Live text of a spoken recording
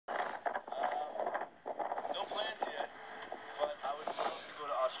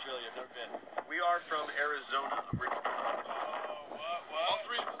from Arizona. What? All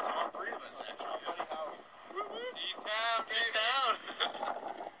three of us, actually. Buddy Howie. D-Town, baby. D-Town.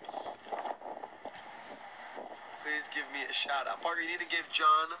 Please give me a shout out. Parker, you need to give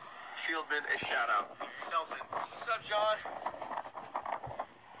John Fieldman a shout out. Feldman. What's up, John?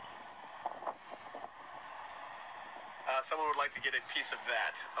 Someone would like to get a piece of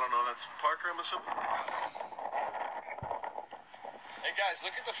that. I don't know, that's Parker, I'm assuming? Hey, guys,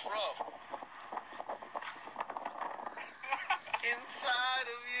 look at the fro. Inside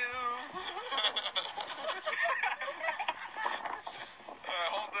of you.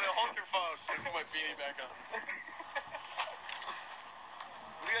 Hold your phone. Put my beanie back on.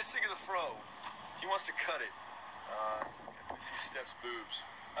 What do you guys think of the fro? He wants to cut it. I see Steph's boobs.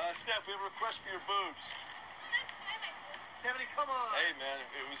 Steph, we have a request for your boobs. Stephanie, come on. Hey, man,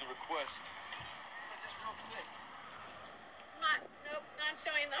 it was a request. Just real quick. Nope, not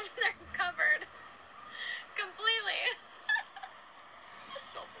showing them. They're covered. Completely.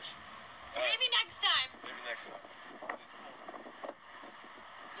 Selfish. Maybe next time. Maybe next time.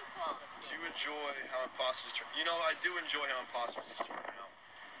 Too cool. Do you enjoy how Imposters turn? You know, I do enjoy how Imposters is turning out.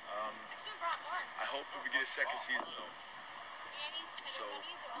 I should have brought more. I hope that we get a second season, though. Annie's So,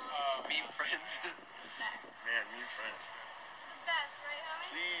 Meme friends. Man, me friends. The best, right,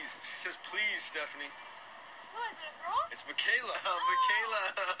 Howie? Please. She says, please, Stephanie. Who is it, a girl? It's Michaela. Michaela.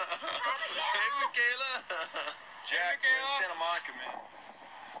 Hey, Michaela. Jack, we're in Santa Monica, man.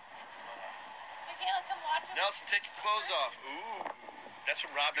 Michaela, come watch us. Nelson, take your clothes off. Ooh. That's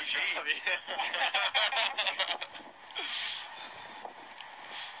from Robbie G.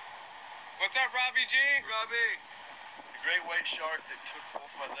 What's up, Robbie G? Robbie. The great white shark that took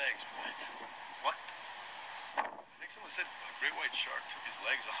both my legs. What? I think someone said a great white shark took his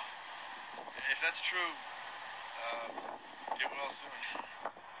legs off. If that's true, get well soon.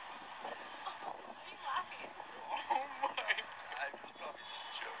 What are you laughing? Oh my. It's probably just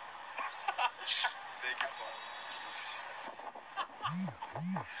a joke. Thank you, Father.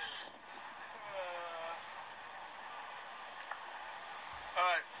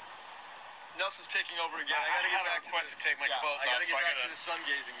 Alright. Nelson's taking over again. I gotta get back to to take my clothes I gotta off, get so I back gotta, to the sun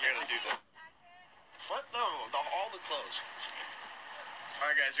gazing. I gotta do that. What? No, all the clothes.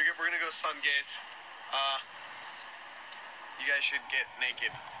 Alright, guys, we're gonna go sun gaze. You guys should get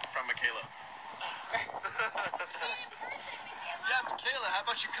naked from Michaela. Yeah, Michaela, how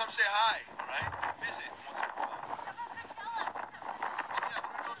about you come say hi, alright? Visit once in a while. Yeah,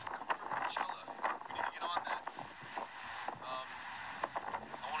 we're going for Coachella. We need to get on that.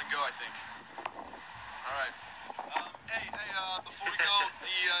 I want to go, I think. Alright. Hey, before we go,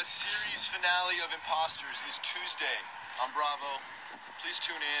 the series finale of Imposters is Tuesday on Bravo. Please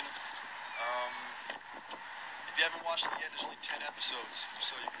tune in. If you haven't watched it yet, there's only 10 episodes,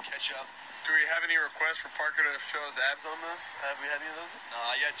 so you can catch up. Do we have any requests for Parker to show his abs on them? Have we had any of those?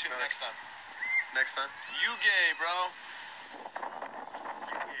 Nah, yeah, tune in next time. Next time? You gay, bro.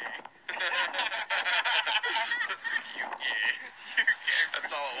 You gay.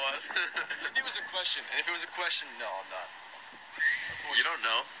 That's all it was. It was a question, and if it was a question, no, I'm not. You don't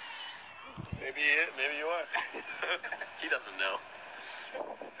know. Maybe you are. He doesn't know.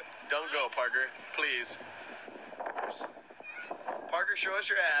 Don't go, Parker. Please. Parker, show us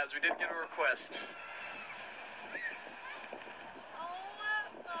your abs. We did get a request. Oh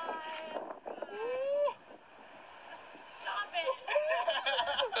my God. Stop it.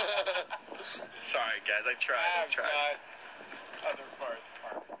 Sorry, guys. I tried. Other parts.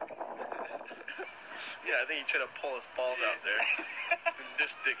 Yeah, I think he tried to pull his balls out there.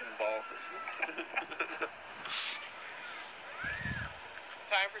 This dick and ball.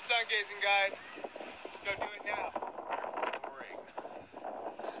 Time for sun gazing, guys. Go do it now.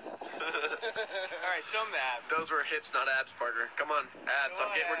 Alright, show them the abs. Those were hips, not abs, Parker. Come on, abs.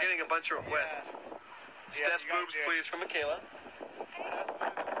 We're getting a bunch of requests. Steph's boobs, please, from Michaela. You're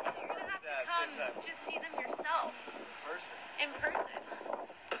gonna have to come just see them yourself. In person.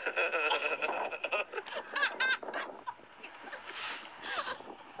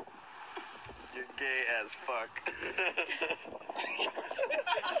 You're gay as fuck.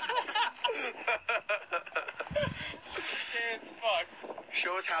 Gay as fuck.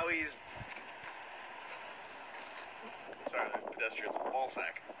 Show us how he's... Sorry, there's pedestrians. Ball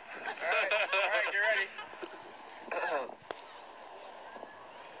sack. Alright, get ready.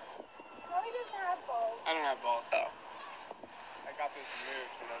 Chloe doesn't have balls. I don't have balls. Oh. I got this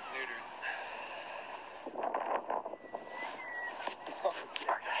removed when I was neutered.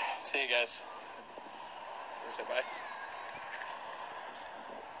 See you guys. Say bye.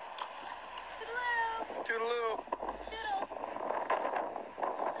 Toodaloo. Toodaloo.